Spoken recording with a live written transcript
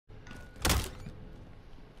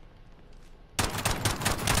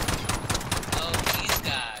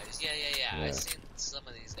already seen some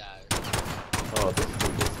of these guys. Oh, this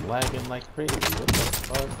dude is lagging like crazy. What the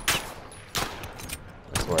fuck?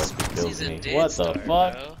 That's where it kills me. What the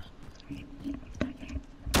fuck? Bro.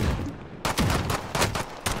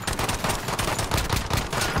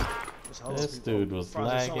 This dude was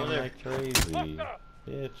lagging like crazy.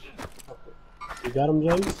 Bitch. You got him,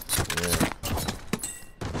 James?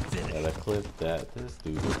 Yeah. Gotta clip that. This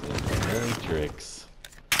dude was in the Matrix.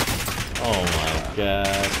 Oh my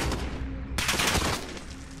god.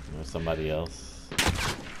 There's somebody else.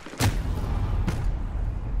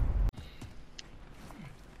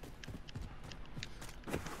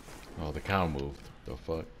 Oh, the cow moved. The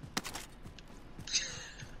fuck?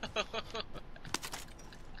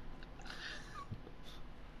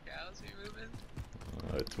 Cows be moving?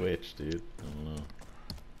 It twitched, dude. I don't know.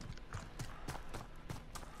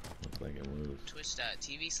 Looks like it moved.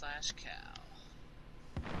 Twitch.tv/cow.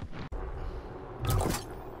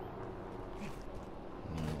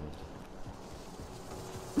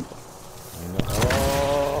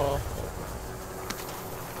 Oh!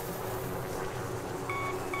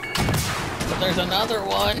 But there's another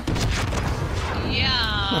one! Yeah!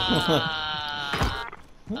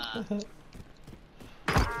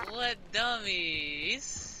 What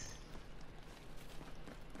dummies!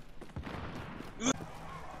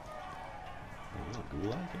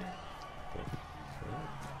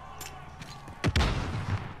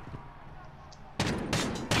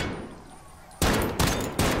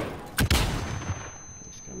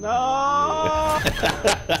 No!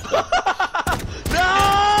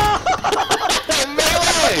 No!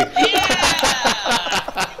 Melee!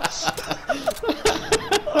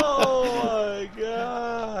 Oh my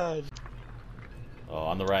god! Oh,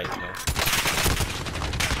 on the right. Man.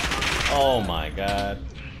 Oh my god.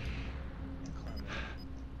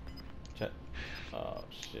 Check. Oh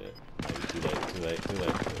shit. Too late. Only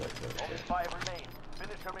 5 remain.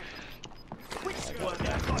 Finish your mission.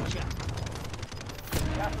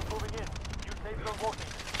 Gas is moving in. You safe zone working.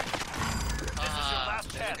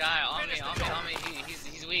 There's a guy on me.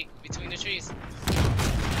 He's weak between the trees.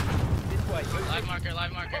 Live marker.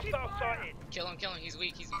 Kill him. He's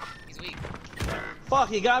weak. He's weak. Fuck,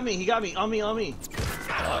 he got me. On me. For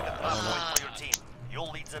your team.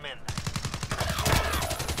 You'll lead them in.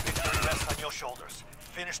 Victory rests on your shoulders.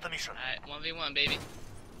 Finish the mission. Alright, 1v1, baby.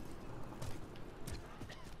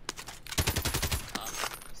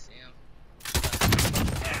 See him.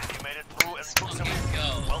 You made it through and took some.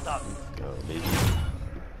 Go. Well done. Go, baby.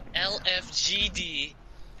 LFGD.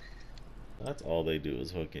 That's all they do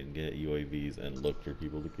is fucking get UAVs and look for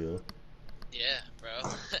people to kill. Yeah, bro.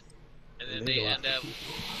 And then they end up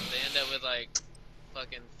with like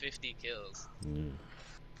fucking 50 kills. Mm.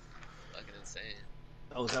 Fucking insane.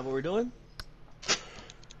 Oh, is that what we're doing?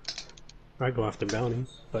 I go after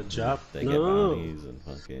bounties, but job. They get bounties and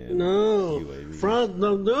fucking UAVs. Franz,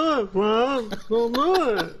 don't do it, Franz. Don't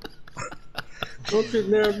do it. Don't sit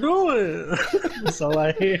there do it. That's all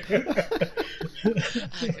I hear.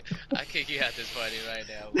 I kick you out this party right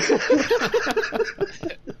now.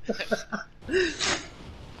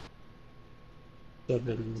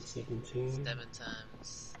 7-17. 7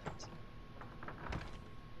 times.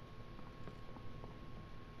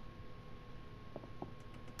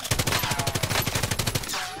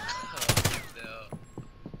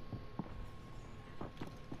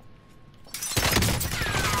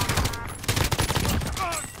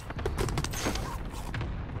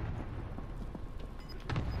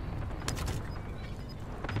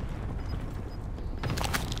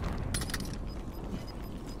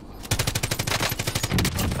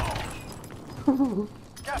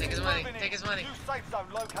 Take his money. Take his money. New safe zone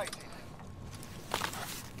located.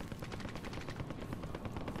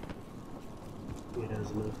 He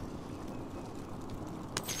has enough.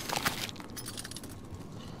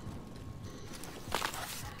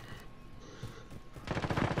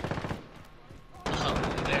 Oh,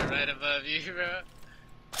 they're right above you, bro.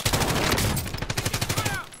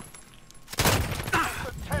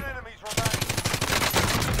 10 enemies remain.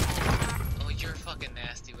 Oh, you're fucking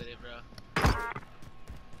nasty with it, bro.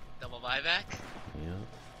 Double buyback? Yeah.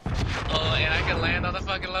 Oh, and I can land on the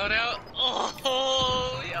fucking loadout?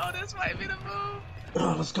 Oh, yo, this might be the move.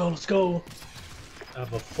 Oh, let's go. I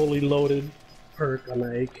have a fully loaded perk on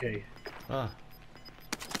the AK. Ah.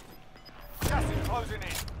 Gas is closing in.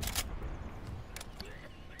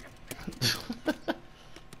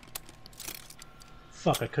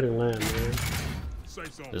 Fuck, I couldn't land, man.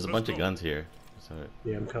 There's a bunch of guns here. So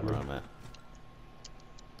Yeah, I'm coming. where I'm at.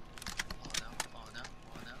 Oh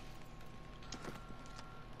no.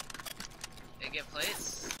 They get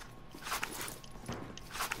plates?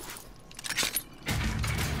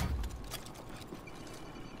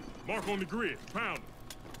 Mark on the grid. Pound.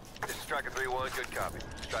 This is Striker 3-1. Good copy.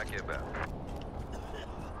 Strike inbound.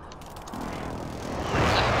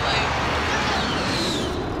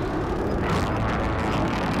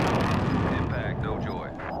 Impact. No joy.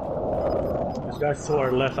 There's guys to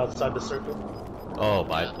our left outside the circle. Oh,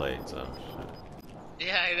 biplanes. Oh, shit.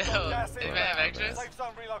 Yeah, I know. Gas Anybody have inbound. extras? Safe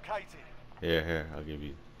zone relocated. Here, I'll give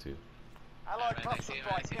you 2. Allied Alright, I cluster see him, I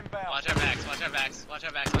strike see him. inbound. Watch our backs, watch our backs, watch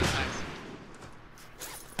our backs, watch our backs.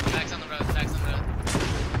 Backs on the road, backs on the road.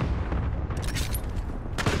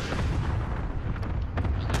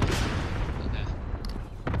 Okay.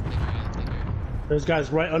 Think we're good. There's guys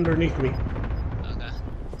right underneath me. Okay.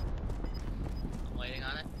 I'm waiting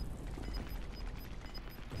on it.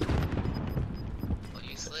 Well,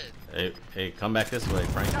 you slid. Hey, come back this way,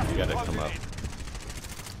 Frank. You gotta come up.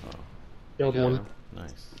 Oh, Killed There you one.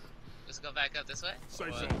 nice. Just go back up this way? Safe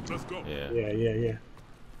Or zone. what? Let's go. Yeah. Yeah.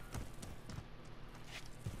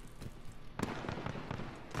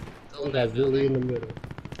 Still One in that guy's really in building? the middle.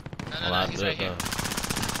 No, he's right here.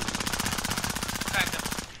 Cracked him.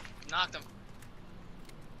 Knocked him.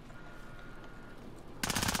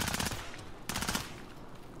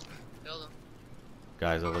 Killed him.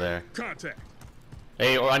 Guys over there. Contact.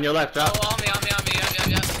 Hey, or on your left, drop. Oh, on me,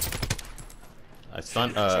 yep. I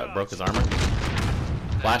stunned, broke his armor.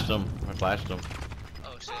 Flashed him. I flashed him.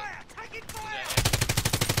 Oh shit. He's right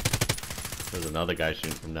There's another guy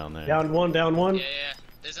shooting from down there. Down one. here. Yeah.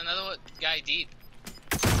 There's another guy deep.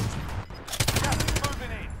 Gas is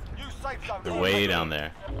moving in. Use safe zone. They're way down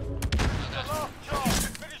there. The last charge.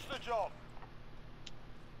 Finish the job.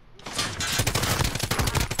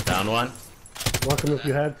 Down one. Mark him if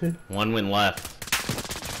you had to. One went left.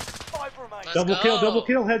 5 remain. Let's Double go.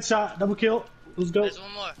 kill, headshot, double kill. Let's go. There's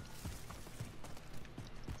one more.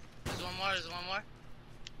 There's one more.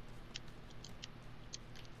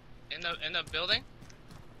 In the building?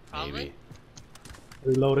 Probably. Maybe.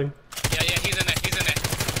 Reloading. Yeah, he's in there.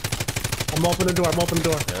 I'm opening the door.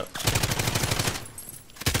 Yep.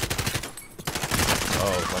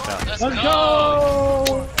 Oh, watch out. Let's Let's go!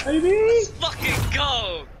 go, baby. Fucking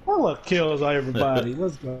go! Hella kills on everybody.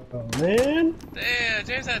 Let's go, man. Damn,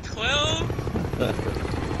 James had 12? The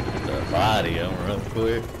body, I'm real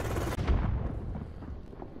quick.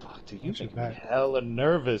 Fuck, dude, you make me hella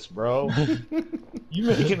nervous, bro. You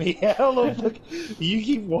making me hella. You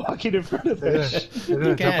keep walking in front of that shit.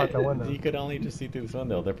 You can't. You could only just see through this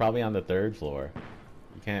window. They're probably on the 3rd floor.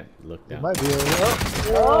 You can't look down. Might be a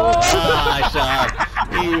Ah, shot.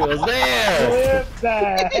 He was there. Flip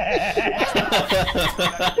that.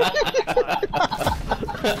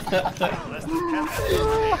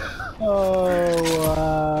 Oh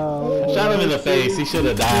wow! Shot him in the face. He should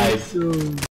have died.